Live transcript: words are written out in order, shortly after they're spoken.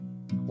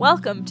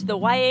Welcome to the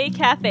YA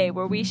Cafe,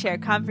 where we share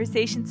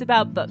conversations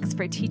about books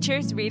for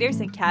teachers, readers,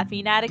 and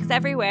caffeine addicts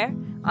everywhere.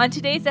 On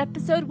today's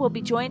episode, we'll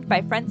be joined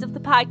by friends of the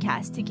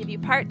podcast to give you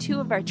part 2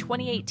 of our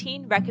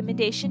 2018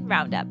 recommendation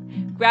roundup.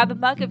 Grab a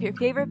mug of your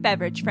favorite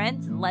beverage,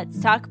 friends, and let's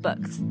talk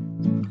books.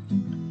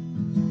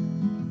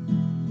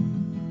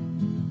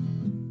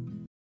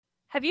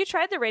 Have you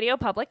tried the Radio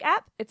Public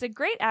app? It's a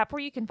great app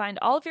where you can find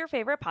all of your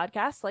favorite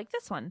podcasts like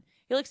this one.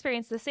 You'll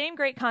experience the same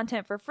great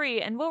content for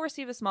free and will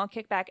receive a small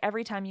kickback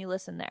every time you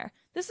listen there.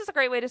 This is a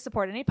great way to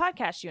support any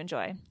podcast you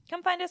enjoy.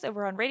 Come find us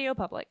over on Radio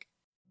Public.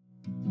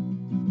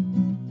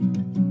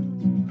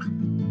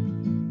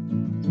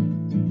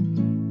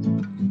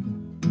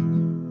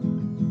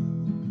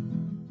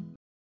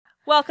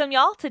 Welcome,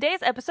 y'all.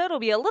 Today's episode will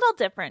be a little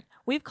different.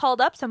 We've called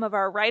up some of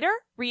our writer,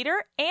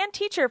 reader, and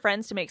teacher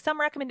friends to make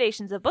some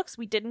recommendations of books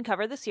we didn't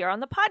cover this year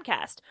on the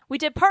podcast. We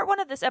did part 1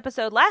 of this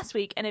episode last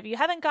week, and if you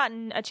haven't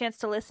gotten a chance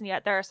to listen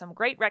yet, there are some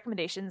great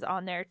recommendations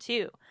on there,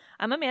 too.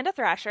 I'm Amanda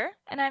Thrasher.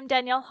 And I'm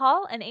Danielle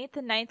Hall, an 8th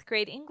and 9th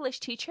grade English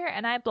teacher,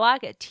 and I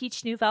blog at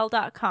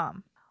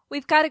teachnouvelle.com.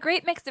 We've got a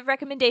great mix of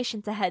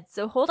recommendations ahead,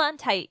 so hold on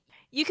tight.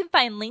 You can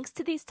find links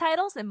to these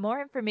titles and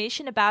more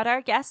information about our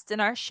guests in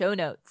our show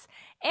notes.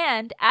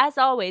 And, as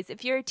always,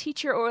 if you're a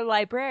teacher or a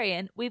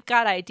librarian, we've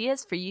got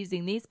ideas for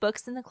using these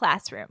books in the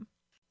classroom.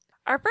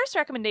 Our first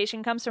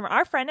recommendation comes from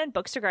our friend and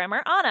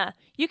bookstagrammer, Anna.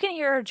 You can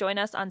hear her join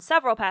us on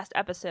several past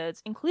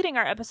episodes, including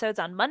our episodes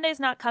on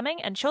Monday's Not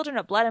Coming and Children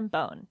of Blood and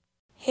Bone.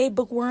 Hey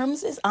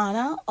Bookworms, is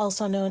Anna,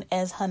 also known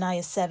as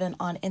Hanaya7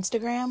 on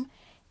Instagram,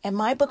 and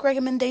my book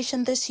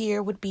recommendation this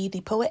year would be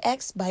The Poet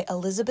X by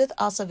Elizabeth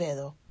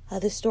Acevedo.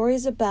 The story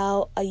is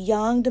about a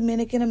young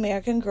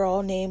Dominican-American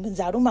girl named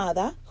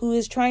Zarumada who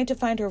is trying to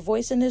find her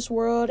voice in this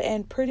world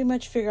and pretty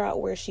much figure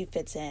out where she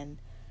fits in.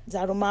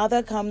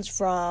 Zarumada comes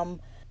from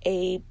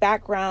a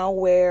background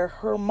where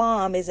her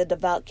mom is a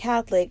devout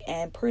Catholic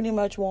and pretty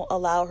much won't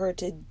allow her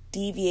to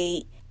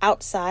deviate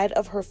outside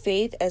of her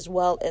faith as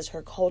well as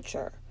her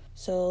culture.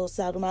 So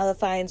Zarumada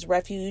finds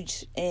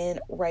refuge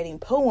in writing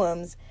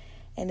poems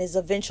and is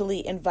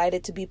eventually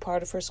invited to be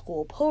part of her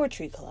school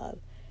poetry club.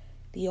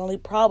 The only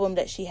problem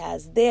that she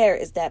has there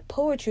is that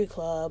poetry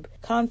club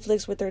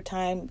conflicts with her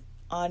time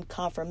on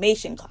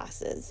confirmation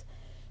classes.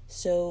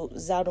 So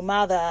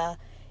Zarumada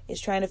is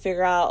trying to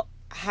figure out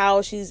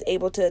how she's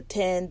able to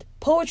attend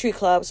poetry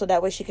club so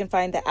that way she can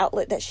find the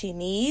outlet that she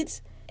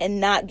needs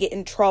and not get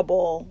in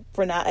trouble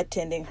for not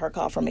attending her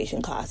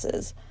confirmation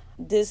classes.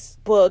 This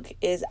book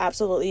is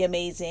absolutely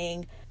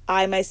amazing.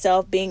 I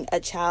myself, being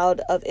a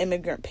child of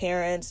immigrant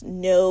parents,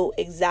 know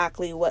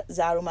exactly what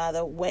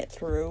Zarumada went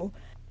through.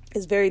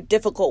 It's very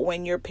difficult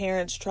when your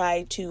parents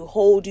try to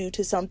hold you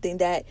to something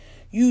that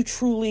you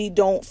truly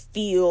don't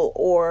feel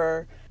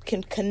or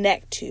can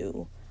connect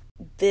to.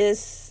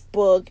 This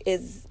book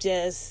is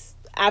just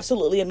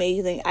absolutely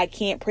amazing. I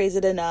can't praise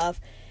it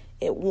enough.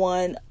 It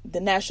won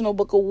the National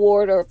Book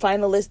Award or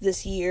finalist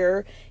this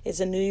year. It's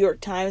a New York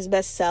Times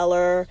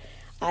bestseller.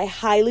 I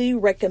highly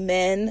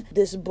recommend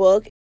this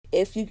book.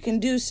 If you can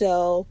do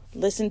so,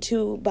 listen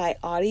to by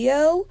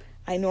audio.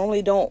 I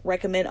normally don't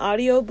recommend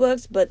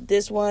audiobooks, but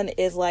this one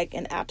is like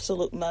an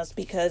absolute must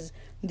because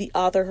the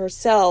author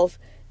herself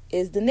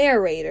is the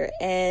narrator,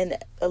 and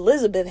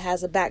Elizabeth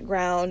has a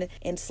background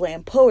in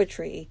slam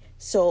poetry.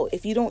 So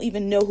if you don't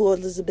even know who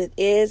Elizabeth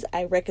is,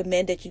 I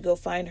recommend that you go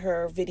find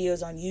her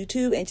videos on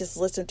YouTube and just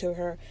listen to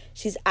her.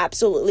 She's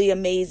absolutely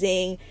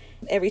amazing.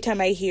 Every time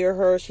I hear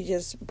her, she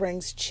just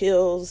brings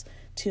chills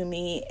to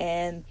me,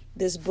 and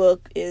this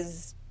book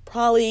is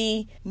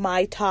probably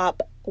my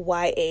top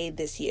YA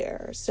this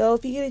year. So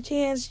if you get a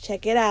chance,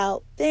 check it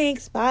out.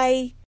 Thanks.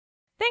 Bye.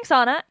 Thanks,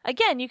 Anna.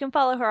 Again, you can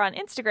follow her on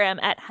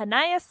Instagram at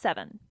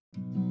Hanaya7.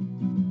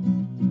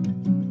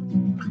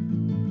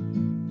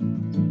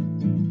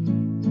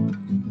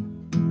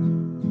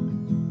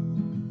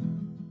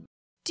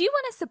 Do you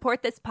want to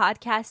support this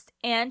podcast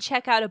and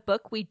check out a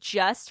book we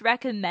just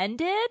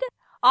recommended?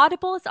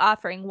 Audible is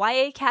offering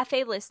YA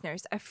Cafe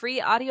listeners a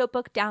free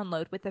audiobook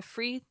download with a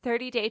free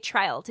 30-day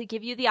trial to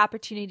give you the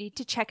opportunity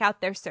to check out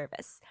their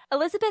service.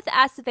 Elizabeth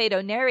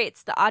Acevedo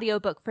narrates the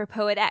audiobook for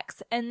Poet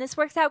X, and this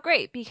works out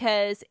great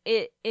because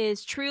it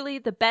is truly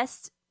the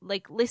best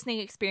listening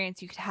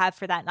experience you could have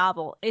for that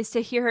novel is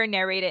to hear her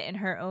narrate it in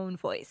her own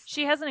voice.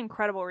 She has an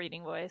incredible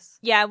reading voice.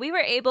 Yeah, we were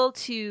able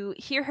to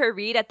hear her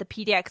read at the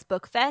PDX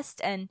Book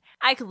Fest, and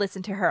I could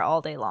listen to her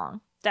all day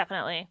long.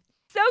 Definitely.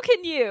 So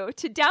can you.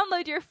 To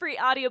download your free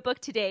audiobook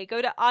today,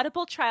 go to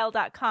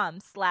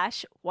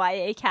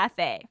audibletrial.com/YA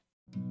Cafe.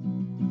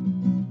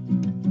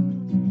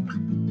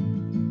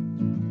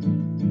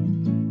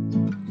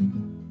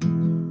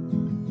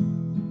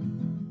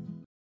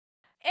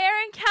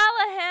 Erin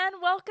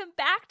Callahan, welcome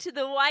back to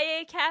the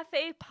YA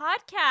Cafe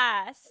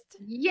podcast.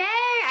 Yay!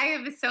 I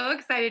am so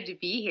excited to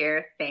be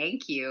here.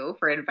 Thank you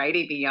for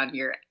inviting me on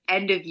your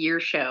end of year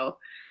show.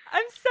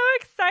 I'm so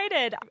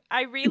excited.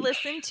 I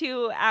re-listened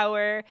to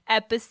our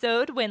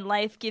episode When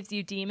Life Gives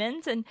You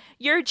Demons, and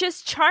you're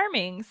just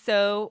charming.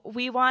 So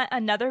we want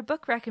another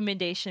book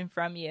recommendation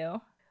from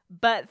you.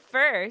 But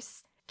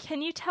first,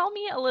 Can you tell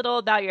me a little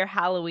about your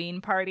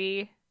Halloween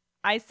party?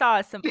 I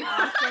saw some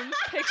awesome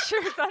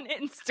pictures on Are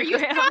you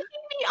Instagram.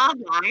 stalking me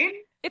online?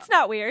 It's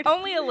not weird.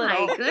 Only a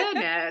little. My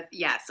goodness.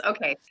 Yes.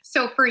 Okay.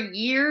 So for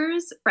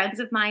years,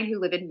 friends of mine who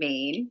live in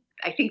Maine,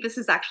 I think this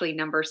is actually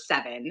number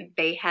 7,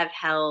 they have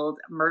held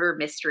murder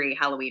mystery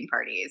Halloween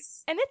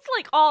parties. And it's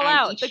like all And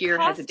out. each The year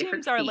has a costumes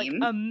different are like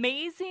theme.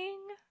 amazing.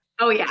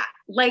 Oh yeah.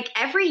 Like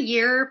every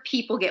year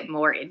people get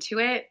more into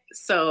it.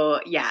 So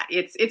yeah,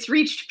 it's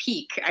reached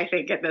peak, I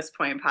think, at this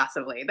point,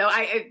 possibly. Though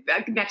I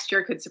next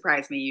year could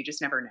surprise me. You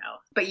just never know.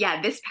 But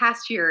yeah, this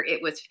past year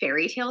it was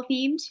fairy tale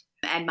themed.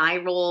 And my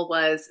role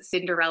was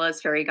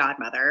Cinderella's fairy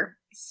godmother.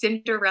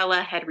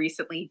 Cinderella had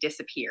recently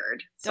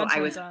disappeared. So Dun, I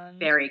dun, was dun.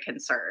 very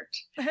concerned.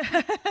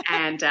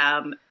 And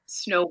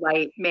Snow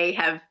White may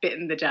have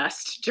bitten the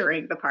dust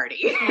during the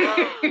party.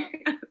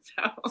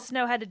 So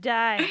Snow had to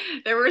die.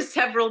 there were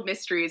several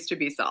mysteries to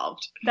be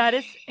solved. That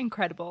is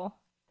incredible.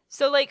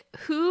 So, like,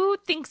 who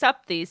thinks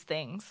up these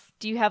things?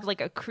 Do you have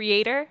like a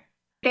creator?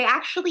 They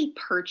actually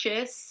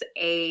purchase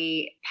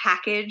a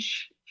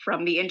package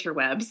from the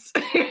interwebs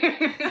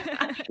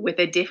with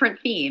a different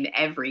theme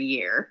every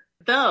year.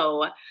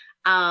 Though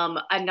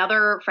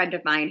another friend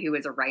of mine who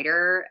is a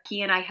writer,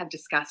 he and I have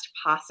discussed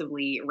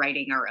possibly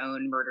writing our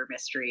own murder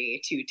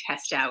mystery to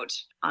test out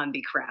on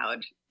the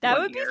crowd. That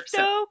one would be year.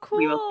 so cool.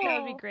 we will see.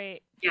 That would be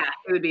great. Yeah,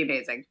 it would be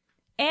amazing.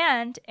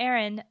 And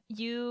Erin,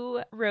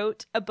 you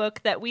wrote a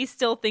book that we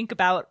still think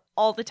about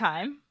all the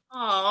time.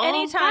 Oh,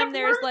 Anytime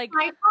there's, like,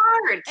 my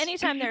heart.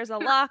 Anytime there's a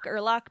lock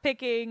or lock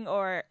picking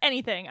or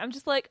anything, I'm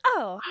just like,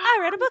 oh, I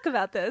read a book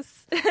about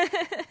this.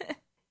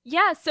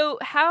 Yeah, so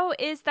how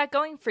is that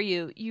going for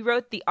you? You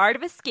wrote The Art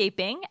of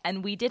Escaping,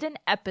 and we did an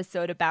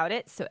episode about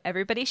it, so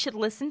everybody should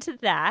listen to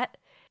that.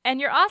 And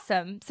you're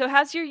awesome. So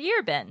how's your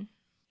year been?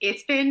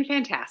 It's been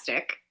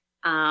fantastic.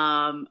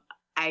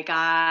 I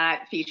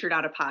got featured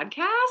on a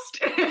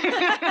podcast.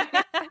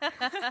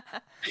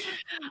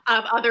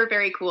 Other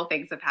very cool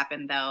things have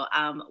happened, though.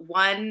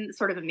 One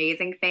sort of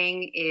amazing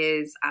thing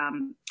is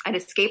an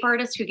escape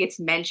artist who gets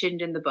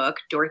mentioned in the book,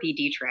 Dorothy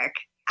Dietrich,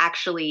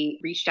 actually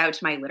reached out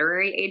to my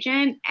literary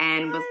agent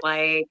and was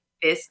like,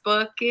 this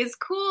book is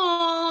cool.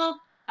 Want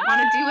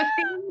to do a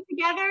thing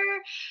together?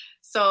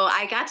 So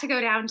I got to go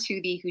down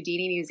to the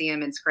Houdini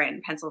Museum in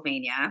Scranton,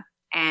 Pennsylvania,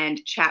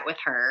 and chat with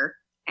her.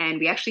 And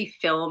we actually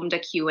filmed a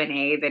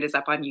Q&A that is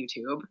up on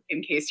YouTube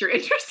in case you're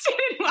interested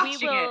in We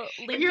watching will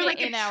it. link You're it like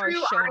a in our true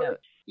show artist. note.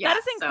 Yeah, That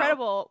is so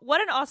incredible.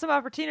 What an awesome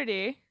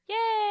opportunity.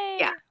 Yay!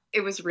 Yeah.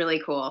 it was really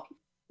cool.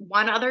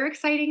 One other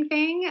exciting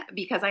thing,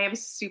 because I am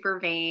super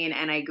vain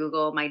and I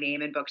Google my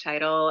name and book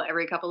title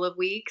every couple of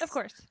weeks. Of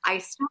course. I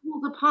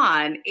stumbled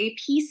upon a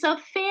piece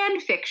of fan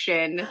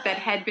fiction that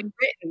had been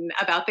written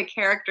about the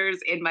characters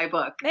in my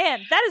book.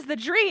 Man, that is the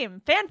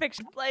dream. Fan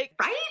fiction. Like,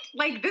 Right?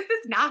 Like, this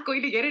is not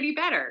going to get any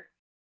better.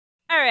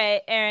 All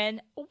right,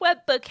 Erin,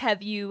 what book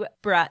have you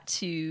brought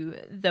to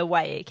the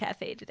YA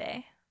Cafe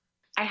today?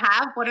 I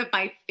have one of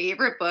my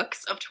favorite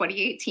books of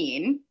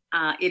 2018.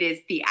 It is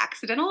The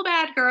Accidental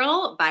Bad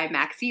Girl by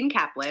Maxine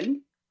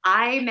Kaplan.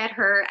 I met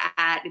her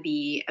at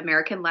the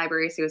American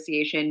Library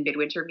Association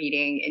midwinter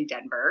meeting in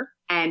Denver,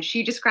 and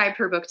she described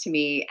her book to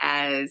me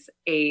as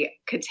a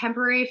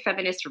contemporary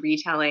feminist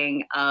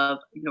retelling of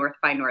North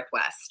by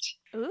Northwest.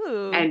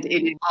 ooh. And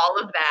it is all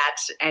of that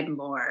and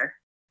more.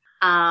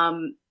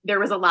 There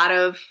was a lot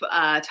of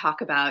talk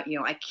about,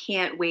 I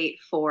can't wait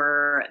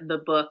for the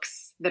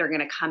books that are going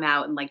to come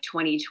out in like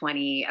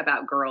 2020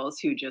 about girls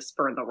who just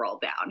burn the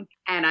world down.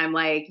 And I'm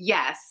like,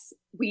 yes,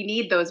 we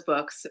need those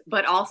books,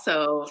 but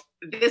also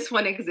this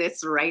one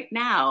exists right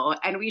now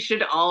and we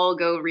should all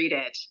go read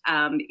it.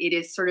 It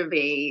is sort of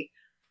a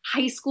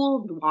high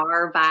school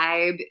noir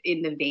vibe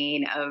in the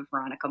vein of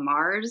Veronica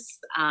Mars,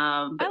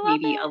 but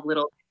maybe a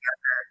little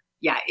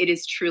yeah, it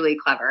is truly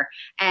clever.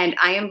 And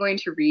I am going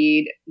to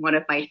read one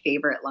of my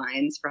favorite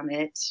lines from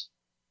it.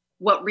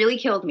 What really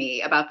killed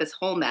me about this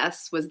whole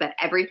mess was that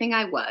everything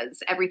I was,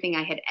 everything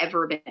I had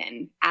ever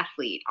been,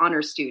 athlete,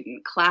 honor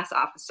student, class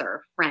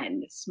officer,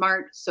 friend,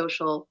 smart,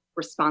 social,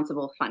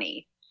 responsible,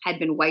 funny, had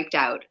been wiped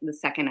out the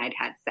second I'd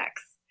had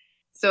sex.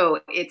 So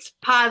it's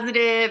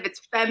positive,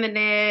 it's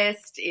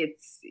feminist,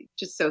 it's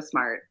just so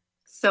smart.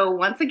 So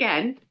once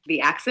again,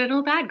 The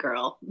Accidental Bad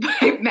Girl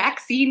by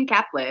Maxine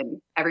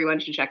Kaplan. Everyone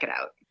should check it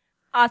out.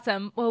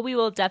 Awesome. Well, we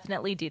will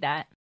definitely do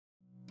that.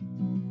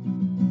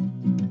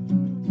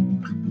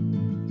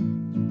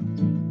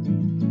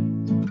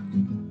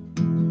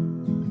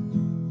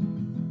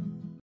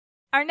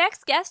 Our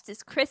next guest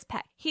is Chris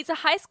Peck. He's a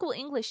high school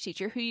English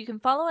teacher who you can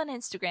follow on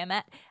Instagram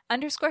at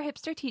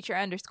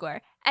 _hipsterteacher_,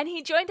 and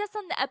he joined us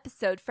on the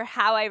episode for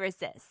How I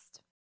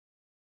Resist.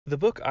 The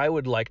book I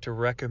would like to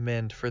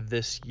recommend for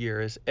this year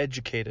is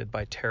Educated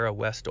by Tara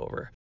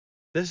Westover.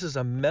 This is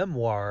a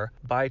memoir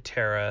by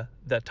Tara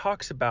that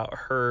talks about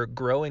her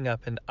growing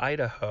up in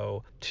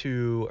Idaho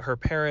to her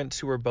parents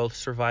who were both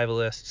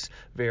survivalists,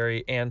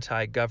 very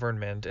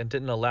anti-government, and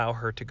didn't allow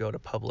her to go to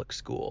public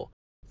school.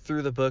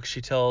 Through the book,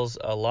 she tells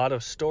a lot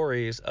of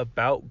stories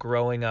about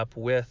growing up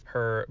with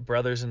her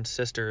brothers and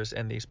sisters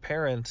and these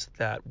parents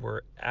that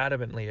were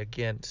adamantly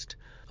against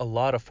a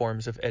lot of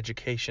forms of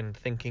education,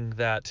 thinking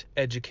that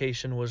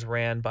education was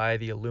ran by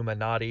the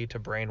Illuminati to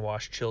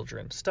brainwash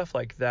children. Stuff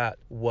like that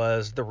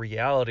was the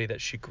reality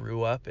that she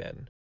grew up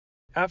in.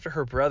 After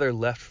her brother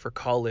left for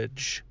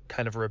college,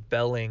 kind of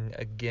rebelling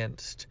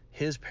against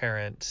his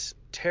parents,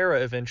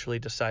 Tara eventually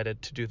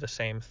decided to do the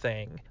same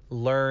thing.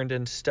 Learned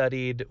and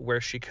studied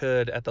where she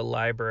could at the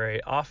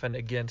library, often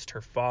against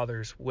her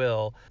father's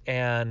will,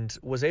 and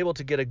was able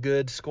to get a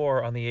good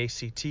score on the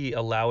ACT,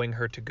 allowing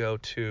her to go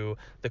to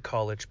the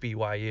college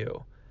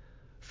BYU.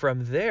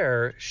 From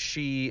there,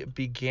 she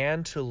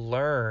began to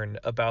learn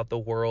about the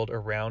world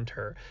around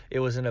her. It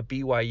was in a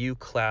BYU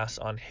class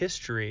on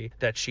history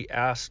that she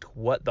asked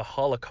what the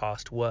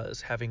Holocaust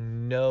was,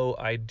 having no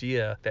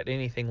idea that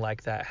anything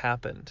like that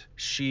happened.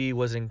 She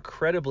was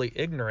incredibly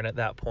ignorant at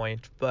that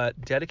point,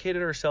 but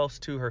dedicated herself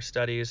to her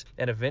studies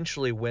and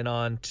eventually went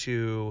on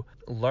to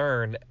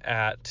learn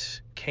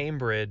at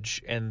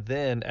Cambridge and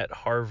then at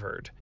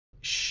Harvard.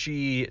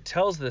 She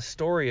tells the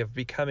story of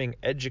becoming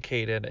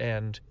educated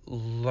and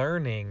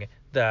learning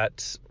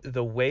that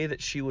the way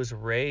that she was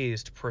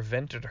raised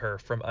prevented her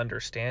from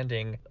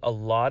understanding a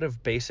lot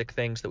of basic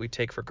things that we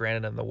take for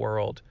granted in the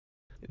world.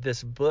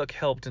 This book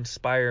helped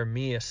inspire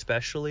me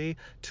especially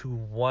to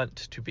want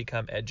to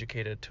become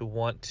educated, to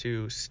want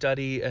to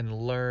study and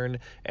learn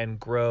and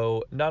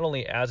grow, not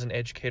only as an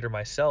educator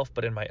myself,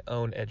 but in my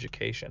own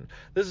education.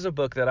 This is a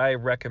book that I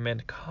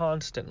recommend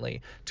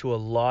constantly to a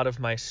lot of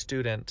my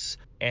students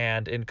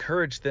and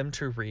encourage them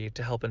to read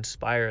to help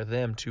inspire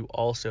them to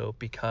also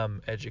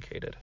become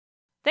educated.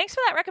 Thanks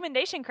for that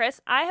recommendation, Chris.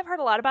 I have heard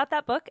a lot about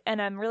that book,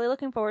 and I'm really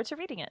looking forward to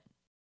reading it.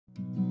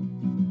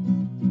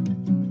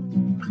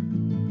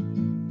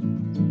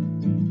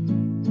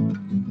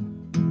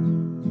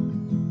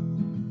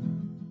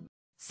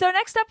 So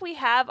next up, we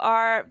have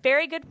our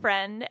very good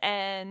friend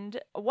and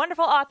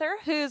wonderful author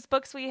whose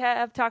books we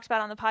have talked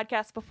about on the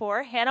podcast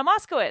before, Hannah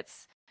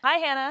Moskowitz. Hi,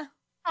 Hannah.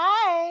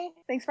 Hi.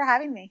 Thanks for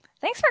having me.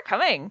 Thanks for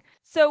coming.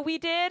 So we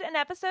did an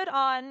episode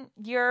on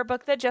your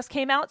book that just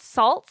came out,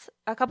 Salt,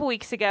 a couple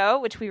weeks ago,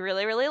 which we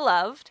really, really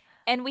loved.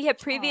 And we had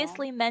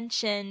previously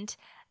mentioned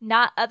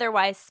Not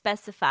Otherwise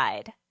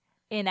Specified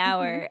in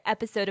our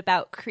episode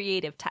about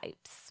creative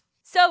types.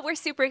 So we're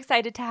super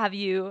excited to have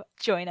you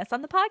join us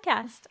on the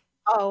podcast.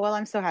 Oh, well,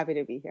 I'm so happy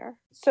to be here.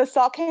 So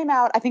Salt came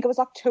out, I think it was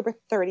October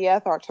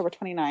 30th or October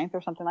 29th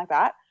or something like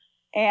that.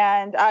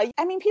 And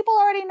people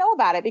already know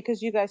about it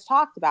because you guys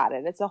talked about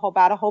it. It's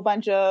about a whole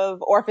bunch of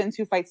orphans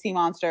who fight sea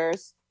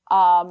monsters.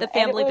 The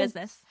family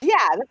business.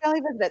 Yeah, the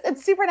family business.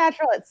 It's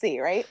supernatural at sea,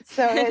 right?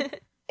 So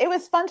it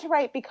was fun to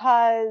write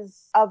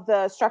because of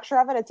the structure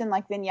of it. It's in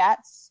like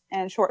vignettes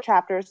and short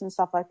chapters and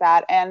stuff like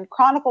that. And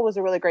Chronicle was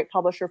a really great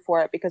publisher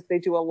for it because they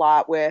do a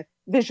lot with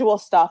visual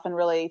stuff and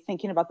really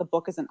thinking about the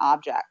book as an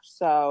object.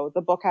 So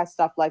the book has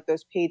stuff like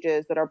those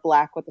pages that are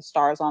black with the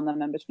stars on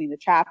them in between the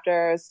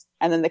chapters.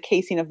 And then the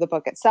casing of the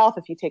book itself,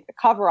 if you take the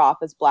cover off,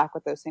 is black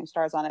with those same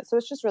stars on it. So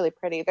it's just really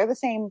pretty. They're the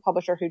same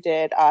publisher who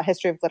did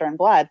History of Glitter and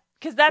Blood.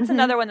 Because that's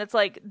another one that's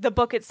like, the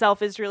book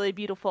itself is really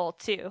beautiful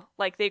too.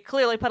 Like they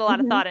clearly put a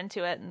lot of thought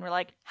into it and we're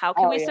like, how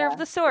can we serve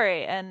the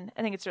story? And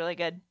I think it's really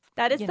good.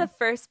 That is the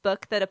first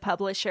book that a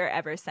publisher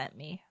ever sent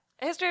me.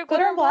 History of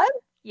Glitter and Blood?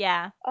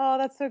 Yeah. Oh,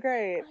 that's so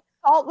great.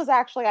 Salt was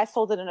actually, I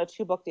sold it in a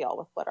 2-book deal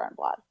with Glitter and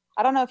Blood.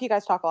 I don't know if you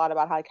guys talk a lot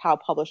about how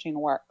publishing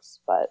works,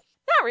 but...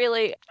 Not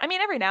really. I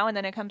mean, every now and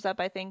then it comes up,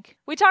 I think.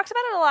 We talked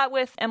about it a lot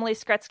with Emily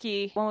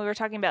Skretsky when we were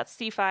talking about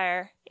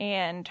Seafire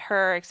and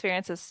her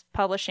experiences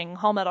publishing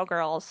Whole Metal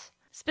Girls,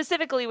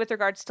 specifically with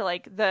regards to,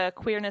 like, the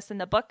queerness in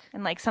the book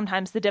and, like,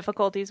 sometimes the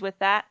difficulties with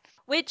that.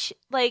 Which,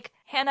 like,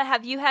 Hannah,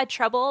 have you had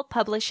trouble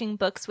publishing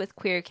books with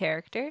queer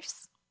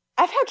characters?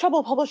 I've had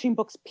trouble publishing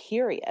books,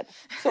 period.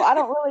 So I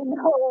don't really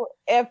know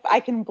if I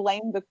can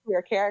blame the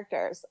queer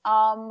characters.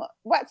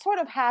 What sort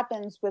of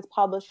happens with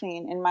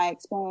publishing, in my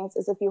experience,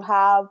 is if you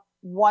have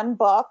one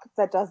book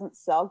that doesn't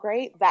sell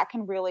great, that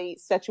can really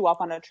set you off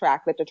on a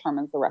track that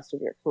determines the rest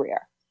of your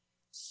career.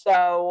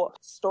 So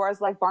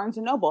stores like Barnes &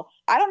 Noble,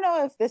 I don't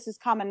know if this is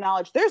common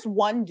knowledge. There's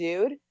one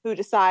dude who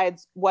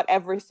decides what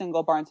every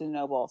single Barnes &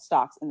 Noble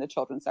stocks in the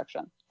children's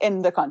section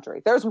in the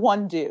country. There's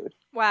one dude.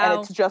 Wow. And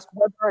it's just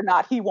whether or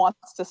not he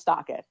wants to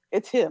stock it.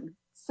 It's him.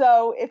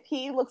 So if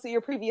he looks at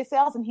your previous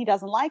sales and he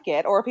doesn't like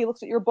it, or if he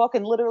looks at your book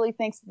and literally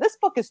thinks, this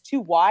book is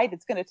too wide,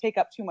 it's going to take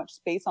up too much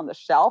space on the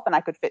shelf and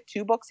I could fit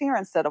 2 books here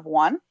instead of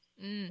 1.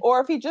 Or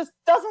if he just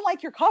doesn't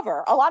like your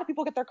cover. A lot of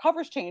people get their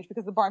covers changed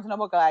because the Barnes &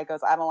 Noble guy goes,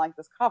 I don't like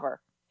this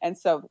cover. And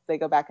so they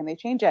go back and they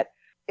change it.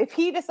 If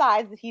he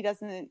decides that he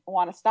doesn't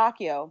want to stock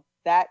you,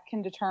 that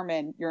can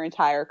determine your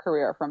entire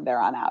career from there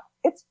on out.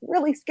 It's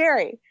really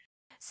scary.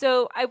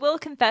 So I will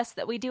confess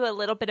that we do a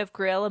little bit of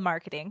guerrilla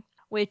marketing,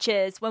 which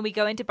is when we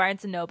go into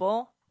Barnes &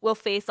 Noble, we'll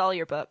face all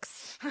your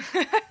books.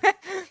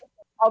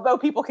 Although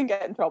people can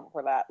get in trouble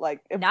for that.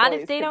 Like, not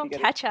if they don't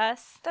catch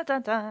us. Dun,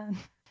 dun, dun.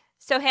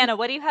 So Hannah,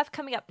 what do you have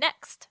coming up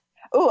next?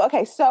 Oh,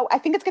 okay. So I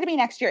think it's going to be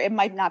next year. It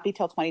might not be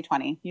till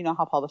 2020. You know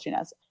how publishing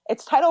is.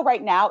 Its title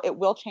right now, it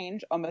will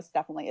change almost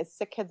definitely, is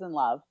Sick Kids in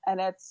Love.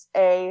 And it's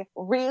a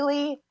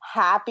really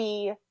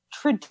happy,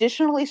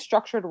 traditionally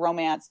structured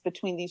romance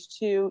between these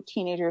two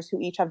teenagers who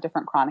each have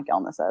different chronic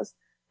illnesses.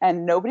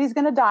 And nobody's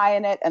going to die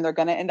in it, and they're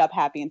going to end up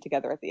happy and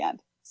together at the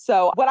end.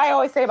 So what I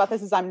always say about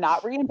this is I'm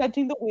not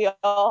reinventing the wheel.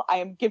 I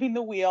am giving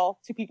the wheel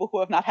to people who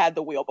have not had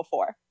the wheel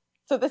before.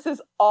 So this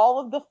is all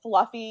of the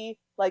fluffy,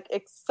 like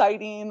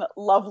exciting,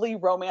 lovely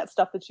romance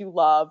stuff that you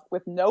love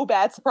with no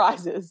bad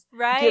surprises.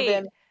 Right.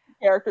 Given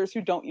characters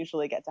who don't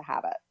usually get to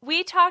have it.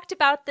 We talked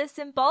about this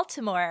in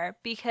Baltimore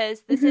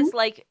because this is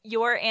like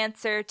your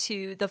answer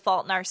to The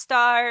Fault in Our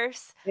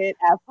Stars. It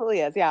absolutely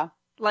is, yeah.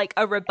 Like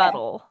a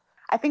rebuttal.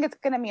 I think it's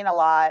going to mean a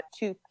lot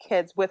to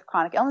kids with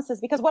chronic illnesses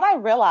because what I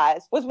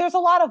realized was there's a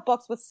lot of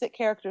books with sick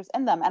characters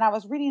in them. And I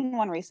was reading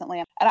one recently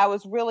and I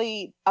was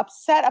really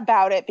upset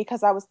about it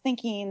because I was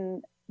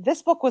thinking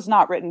this book was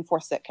not written for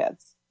sick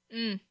kids.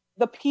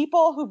 The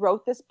people who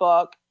wrote this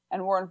book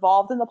and were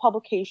involved in the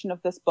publication of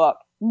this book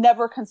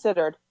never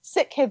considered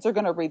sick kids are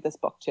going to read this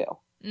book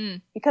too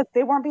because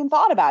they weren't being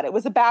thought about. It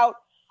was about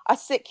a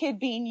sick kid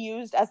being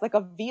used as like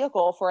a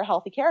vehicle for a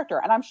healthy character.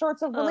 And I'm sure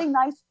it's a really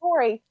nice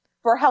story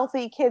for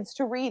healthy kids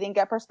to read and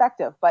get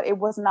perspective, but it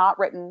was not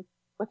written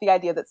with the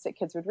idea that sick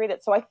kids would read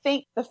it. So I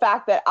think the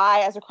fact that I,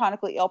 as a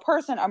chronically ill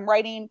person, I'm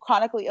writing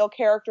chronically ill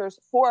characters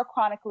for a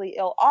chronically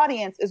ill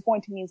audience is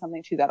going to mean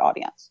something to that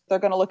audience. They're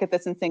going to look at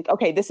this and think,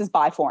 okay, this is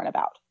by, for, and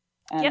about.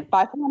 And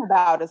by, for, and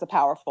about is a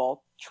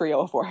powerful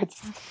trio of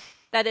words.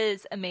 That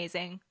is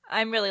amazing.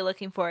 I'm really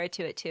looking forward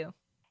to it too.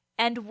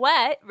 And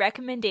what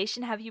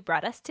recommendation have you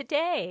brought us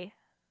today?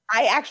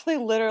 I actually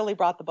literally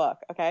brought the book,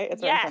 okay?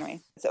 It's right in front of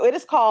me. So it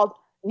is called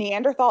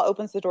Neanderthal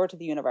Opens the Door to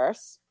the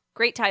Universe.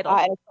 Great title.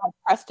 And it's by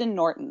Preston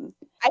Norton.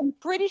 I'm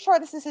pretty sure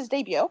this is his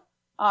debut.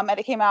 And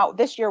it came out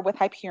this year with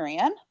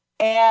Hyperion.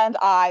 And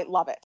I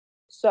love it.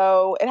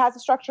 So it has a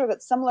structure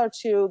that's similar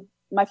to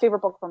my favorite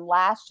book from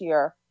last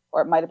year,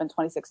 or it might have been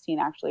 2016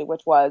 actually,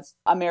 which was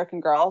American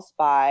Girls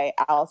by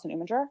Alison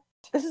Uminger.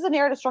 This is a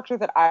narrative structure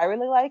that I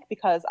really like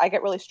because I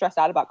get really stressed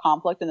out about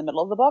conflict in the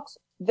middle of the books.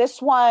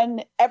 This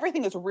one,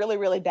 everything is really,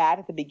 really bad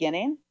at the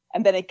beginning.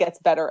 And then it gets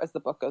better as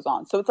the book goes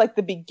on. So it's like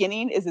the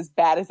beginning is as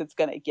bad as it's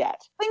going to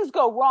get. Things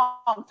go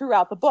wrong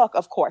throughout the book,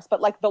 of course, but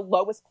like the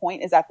lowest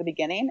point is at the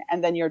beginning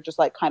and then you're just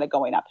like kind of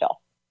going uphill.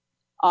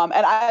 And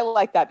I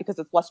like that because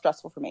it's less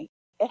stressful for me.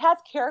 It has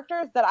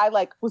characters that I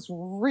like was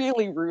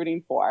really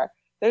rooting for.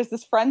 There's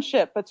this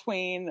friendship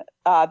between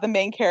the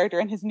main character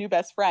and his new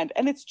best friend.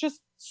 And it's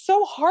just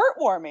so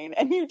heartwarming.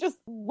 And you just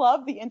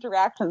love the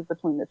interactions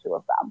between the two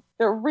of them.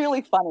 They're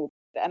really funny.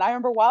 And I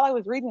remember while I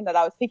was reading that,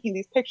 I was taking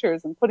these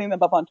pictures and putting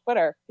them up on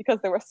Twitter because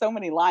there were so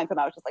many lines and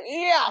I was just like,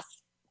 yes!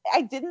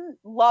 I didn't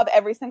love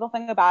every single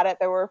thing about it.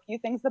 There were a few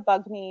things that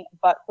bugged me,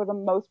 but for the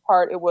most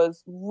part, it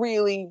was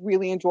really,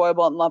 really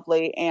enjoyable and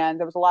lovely. And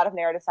there was a lot of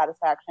narrative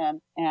satisfaction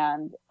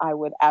and I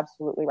would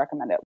absolutely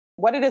recommend it.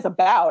 What it is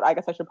about, I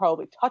guess I should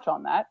probably touch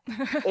on that,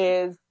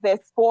 is this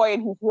boy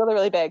and he's really,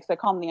 really big. So they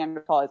call him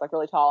Neanderthal. He's like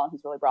really tall and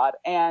he's really broad.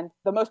 And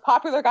the most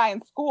popular guy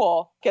in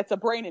school gets a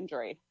brain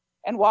injury.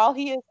 And while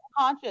he is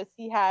conscious,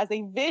 he has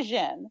a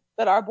vision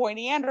that our boy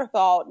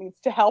Neanderthal needs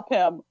to help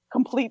him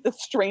complete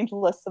this strange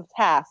list of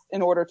tasks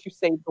in order to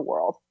save the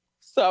world.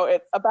 So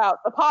it's about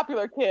the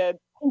popular kid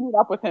teaming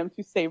up with him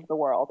to save the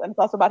world. And it's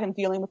also about him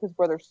dealing with his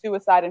brother's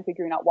suicide and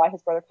figuring out why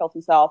his brother killed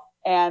himself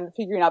and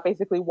figuring out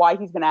basically why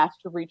he's been asked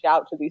to reach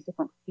out to these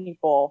different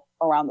people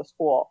around the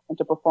school and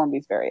to perform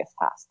these various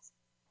tasks.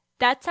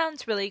 That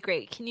sounds really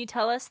great. Can you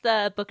tell us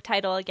the book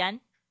title again?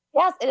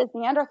 Yes, it is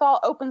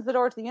Neanderthal Opens the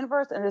Door to the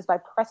Universe, and it is by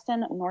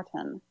Preston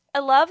Norton. I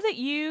love that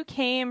you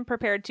came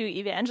prepared to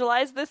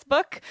evangelize this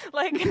book.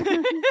 Like,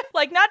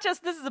 like not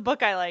just this is a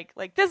book I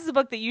like this is a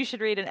book that you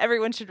should read and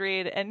everyone should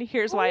read, and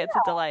here's why it's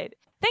a delight.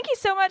 Thank you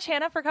so much,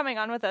 Hannah, for coming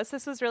on with us.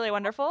 This was really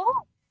wonderful.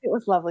 It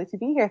was lovely to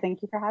be here.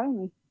 Thank you for having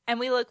me. And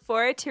we look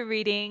forward to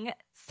reading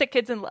Sick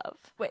Kids in Love.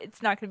 Wait,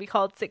 it's not going to be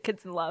called Sick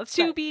Kids in Love.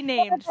 To be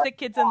named Sick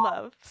Kids in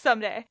Love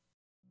someday.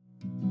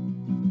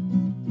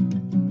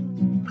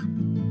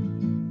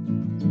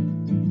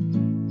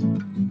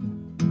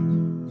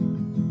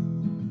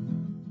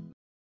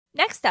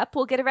 Next up,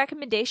 we'll get a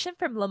recommendation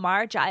from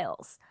Lamar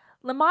Giles.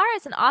 Lamar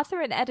is an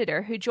author and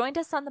editor who joined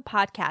us on the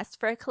podcast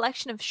for a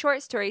collection of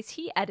short stories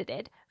he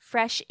edited,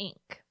 Fresh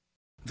Ink.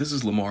 This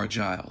is Lamar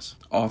Giles,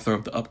 author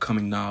of the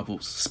upcoming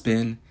novels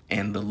Spin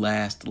and The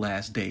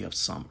Last Day of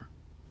Summer.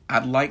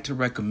 I'd like to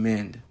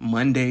recommend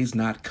Monday's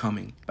Not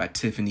Coming by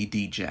Tiffany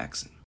D.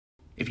 Jackson.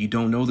 If you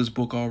don't know this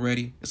book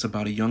already, it's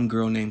about a young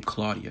girl named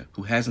Claudia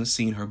who hasn't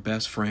seen her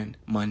best friend,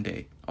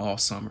 Monday, all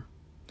summer.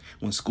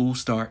 When school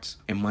starts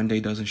and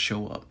Monday doesn't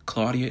show up,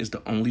 Claudia is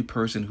the only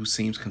person who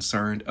seems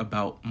concerned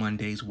about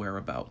Monday's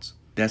whereabouts.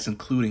 That's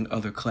including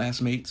other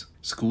classmates,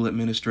 school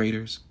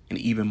administrators, and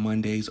even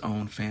Monday's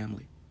own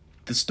family.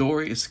 The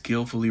story is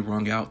skillfully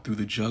wrung out through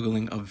the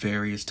juggling of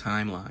various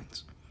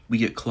timelines. We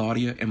get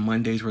Claudia and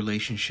Monday's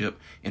relationship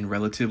in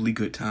relatively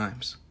good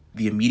times,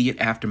 the immediate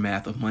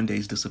aftermath of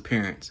Monday's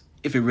disappearance,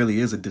 If it really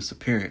is a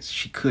disappearance,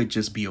 she could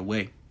just be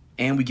away.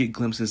 And we get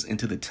glimpses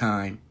into the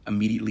time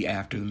immediately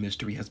after the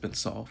mystery has been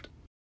solved.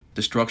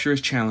 The structure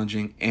is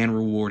challenging and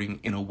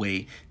rewarding in a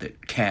way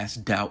that casts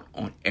doubt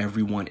on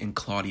everyone in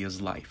Claudia's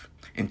life,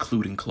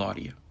 including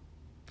Claudia.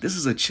 This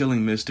is a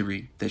chilling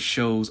mystery that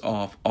shows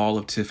off all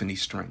of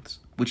Tiffany's strengths,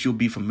 which you'll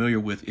be familiar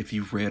with if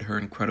you've read her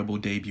incredible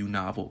debut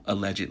novel,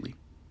 Allegedly.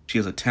 She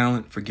has a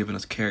talent for giving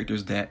us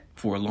characters that,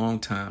 for a long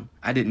time,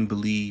 I didn't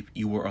believe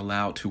you were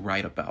allowed to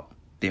write about.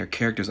 They are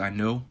characters I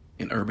know,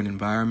 in urban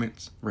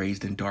environments,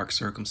 raised in dark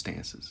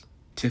circumstances.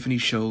 Tiffany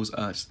shows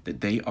us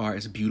that they are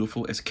as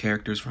beautiful as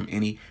characters from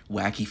any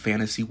wacky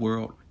fantasy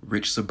world,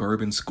 rich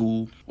suburban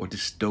school, or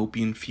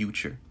dystopian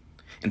future,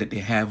 and that they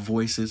have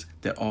voices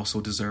that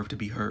also deserve to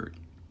be heard.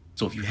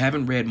 So if you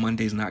haven't read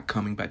Monday's Not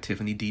Coming by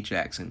Tiffany D.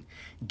 Jackson,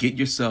 get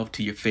yourself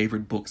to your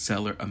favorite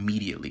bookseller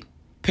immediately.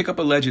 Pick up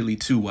Allegedly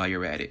too while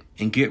you're at it,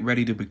 and get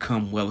ready to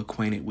become well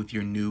acquainted with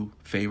your new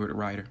favorite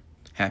writer.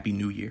 Happy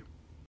New Year.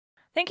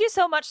 Thank you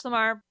so much,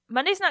 Lamar.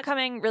 Monday's Not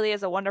Coming really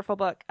is a wonderful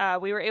book.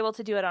 We were able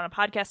to do it on a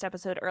podcast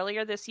episode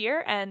earlier this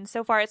year, and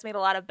so far it's made a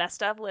lot of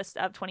best of lists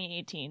of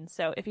 2018.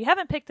 So if you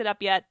haven't picked it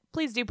up yet,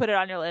 please do put it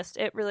on your list.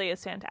 It really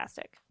is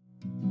fantastic.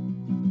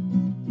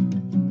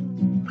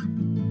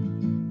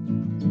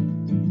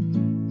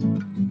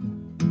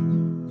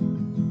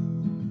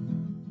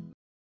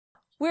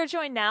 We're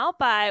joined now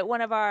by one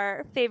of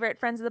our favorite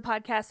friends of the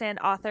podcast and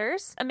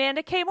authors,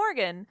 Amanda K.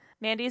 Morgan.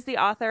 Mandy is the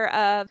author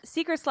of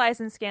Secrets, Lies,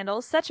 and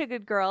Scandals, Such a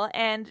Good Girl,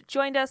 and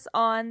joined us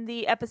on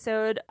the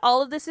episode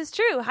All of This Is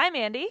True. Hi,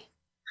 Mandy.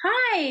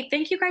 Hi.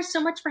 Thank you guys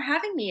so much for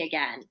having me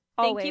again.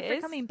 Always. Thank you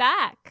for coming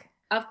back.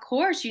 Of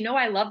course. You know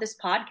I love this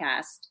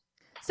podcast.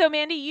 So,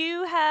 Mandy,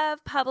 you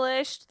have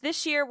published,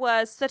 this year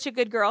was Such a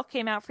Good Girl,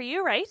 came out for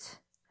you, right?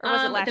 Or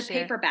was it last the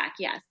year? Paperback,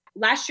 yes.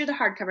 Last year the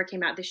hardcover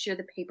came out. This year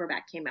the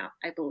paperback came out,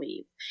 I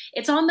believe.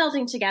 It's all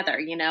melding together,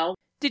 you know?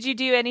 Did you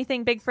do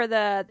anything big for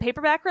the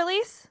paperback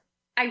release?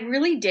 I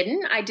really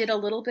didn't. I did a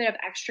little bit of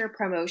extra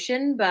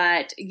promotion,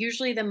 but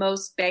usually the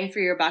most bang for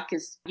your buck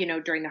is, you know,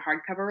 during the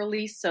hardcover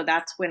release. So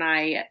that's when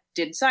I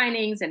did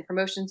signings and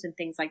promotions and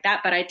things like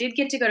that. But I did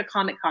get to go to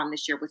Comic-Con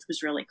this year, which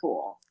was really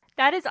cool.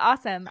 That is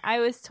awesome. I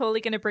was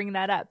totally going to bring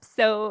that up.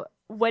 So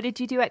what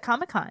did you do at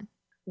Comic-Con?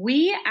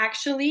 We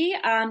actually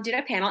did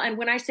a panel. And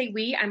when I say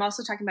we, I'm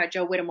also talking about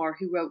Jo Whittemore,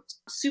 who wrote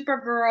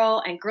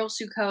Supergirl and Girl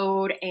Sue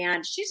Code.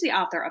 And she's the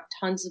author of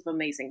tons of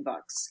amazing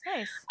books.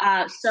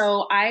 Nice.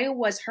 So I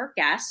was her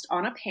guest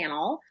on a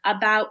panel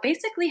about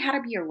basically how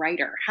to be a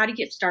writer, how to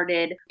get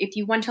started if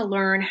you want to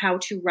learn how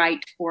to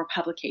write for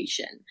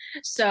publication.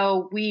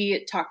 So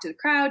we talked to the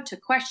crowd,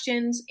 took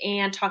questions,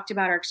 and talked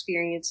about our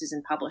experiences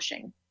in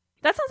publishing.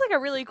 That sounds like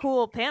a really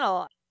cool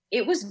panel.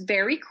 It was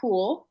very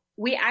cool.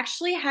 We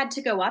actually had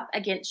to go up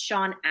against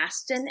Sean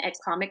Astin at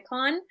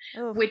Comic-Con,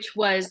 which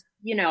was,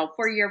 you know,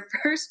 for your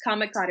first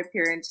Comic-Con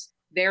appearance,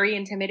 very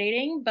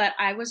intimidating, but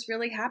I was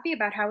really happy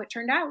about how it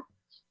turned out.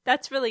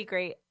 That's really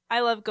great. I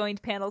love going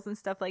to panels and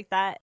stuff like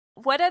that.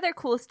 What other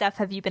cool stuff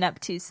have you been up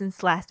to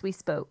since last we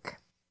spoke?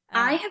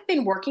 I have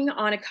been working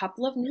on a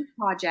couple of new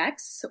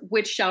projects,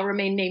 which shall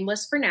remain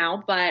nameless for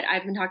now, but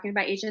I've been talking to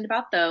my agent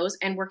about those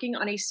and working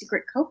on a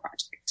secret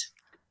co-project.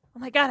 Oh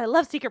my God, I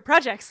love secret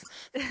projects.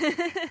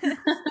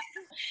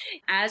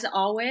 As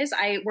always,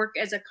 I work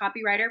as a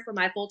copywriter for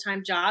my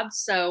full-time job,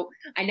 so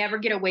I never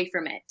get away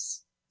from it.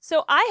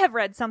 So I have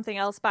read something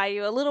else by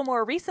you a little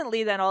more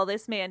recently than all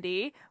this,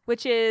 Mandy,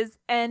 which is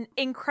an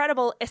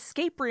incredible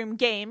escape room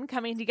game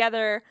coming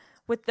together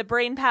with the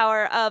brain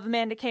power of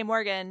Amanda K.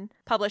 Morgan,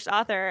 published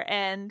author,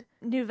 and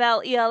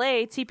Nouvelle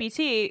ELA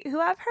TPT,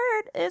 who I've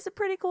heard is a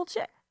pretty cool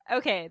chick.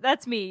 Okay,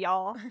 that's me,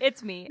 y'all.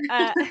 It's me.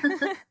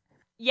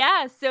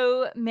 Yeah,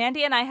 so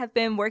Mandy and I have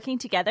been working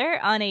together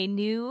on a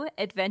new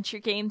adventure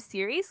game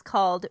series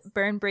called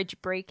Burnbridge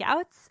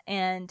Breakouts,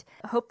 and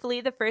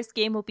hopefully the first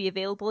game will be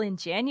available in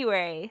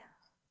January.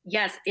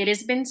 Yes, it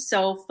has been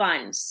so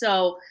fun.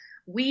 So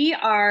we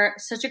are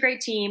such a great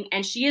team,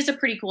 and she is a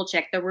pretty cool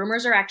chick. The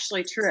rumors are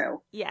actually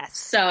true. Yes.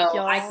 So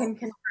y'all. I can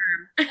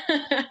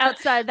confirm.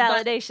 Outside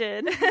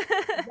validation.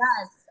 Yes.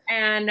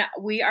 And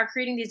we are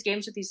creating these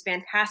games with these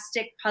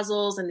fantastic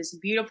puzzles and this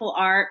beautiful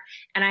art.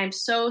 And I'm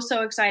so,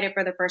 so excited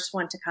for the first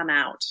one to come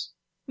out.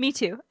 Me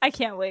too. I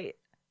can't wait.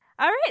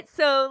 All right,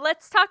 so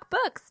let's talk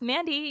books.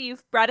 Mandy,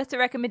 you've brought us a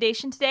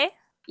recommendation today.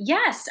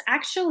 Yes,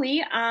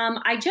 actually,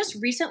 I just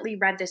recently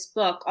read this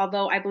book,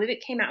 although I believe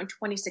it came out in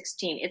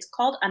 2016. It's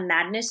called A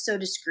Madness So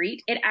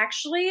Discreet. It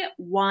actually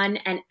won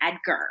an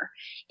Edgar.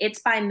 It's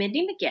by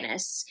Mindy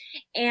McGinnis.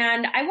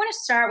 And I want to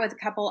start with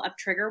a couple of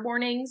trigger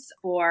warnings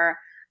for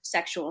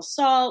sexual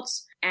assault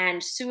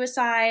and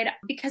suicide,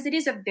 because it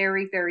is a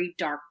very, very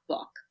dark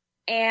book.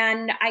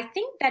 And I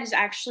think that is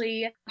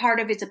actually part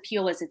of its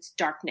appeal is its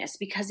darkness,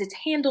 because it's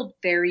handled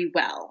very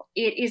well.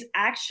 It is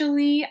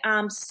actually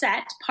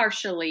set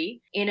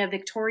partially in a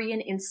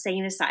Victorian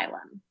insane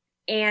asylum.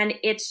 And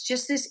it's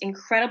just this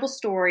incredible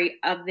story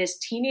of this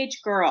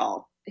teenage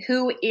girl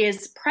who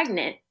is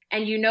pregnant,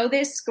 and you know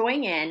this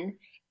going in,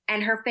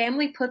 and her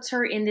family puts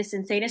her in this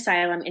insane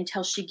asylum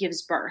until she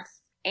gives birth.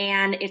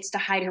 and it's to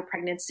hide her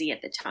pregnancy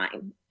at the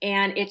time.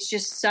 And it's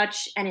just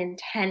such an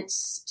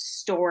intense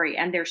story,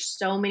 and there's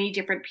so many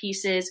different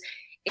pieces.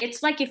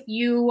 It's like if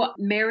you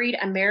married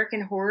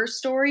American Horror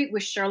Story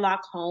with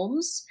Sherlock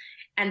Holmes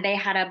and they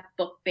had a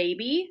book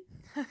baby,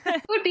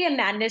 it would be A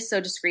Madness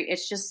So Discreet.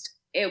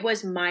 It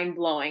was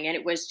mind-blowing, and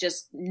it was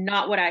just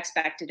not what I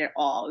expected at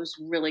all. It was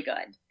really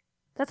good.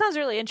 That sounds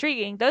really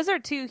intriguing. Those are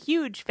two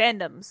huge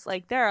fandoms.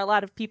 Like, there are a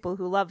lot of people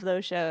who love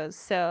those shows,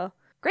 so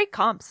great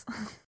comps.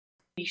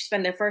 You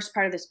spend the first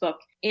part of this book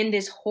in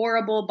this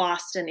horrible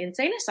Boston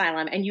insane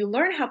asylum, and you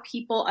learn how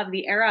people of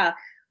the era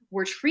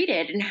were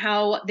treated and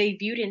how they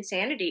viewed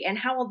insanity, and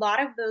how a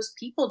lot of those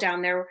people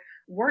down there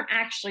weren't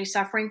actually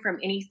suffering from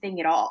anything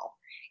at all.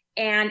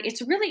 And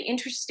it's really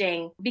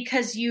interesting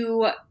because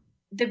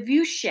the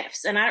view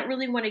shifts, and I don't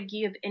really want to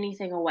give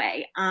anything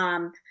away.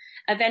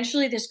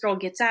 Eventually this girl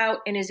gets out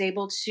and is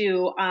able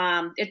to,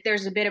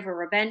 there's a bit of a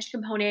revenge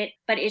component,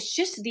 but it's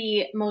just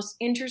the most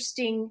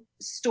interesting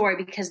story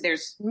because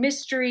there's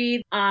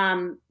mystery.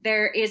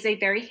 There is a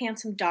very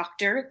handsome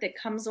doctor that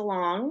comes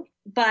along,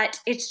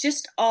 but it's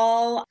just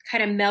all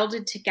kind of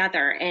melded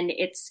together, and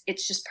it's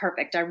just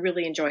perfect. I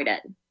really enjoyed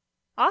it.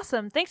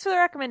 Awesome. Thanks for the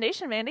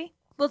recommendation, Mandy.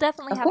 We'll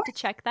definitely have to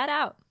check that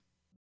out.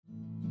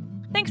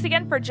 Thanks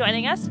again for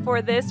joining us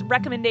for this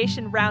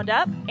recommendation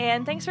roundup,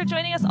 and thanks for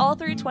joining us all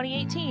through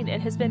 2018.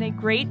 It has been a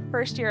great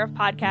first year of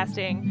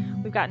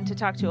podcasting. We've gotten to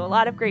talk to a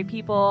lot of great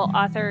people,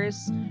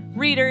 authors,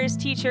 readers,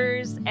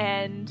 teachers,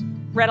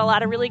 and read a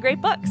lot of really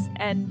great books,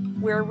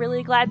 and we're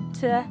really glad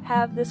to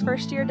have this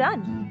first year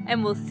done.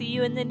 And we'll see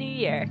you in the new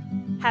year.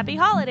 Happy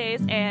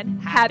holidays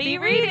and happy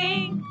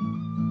reading!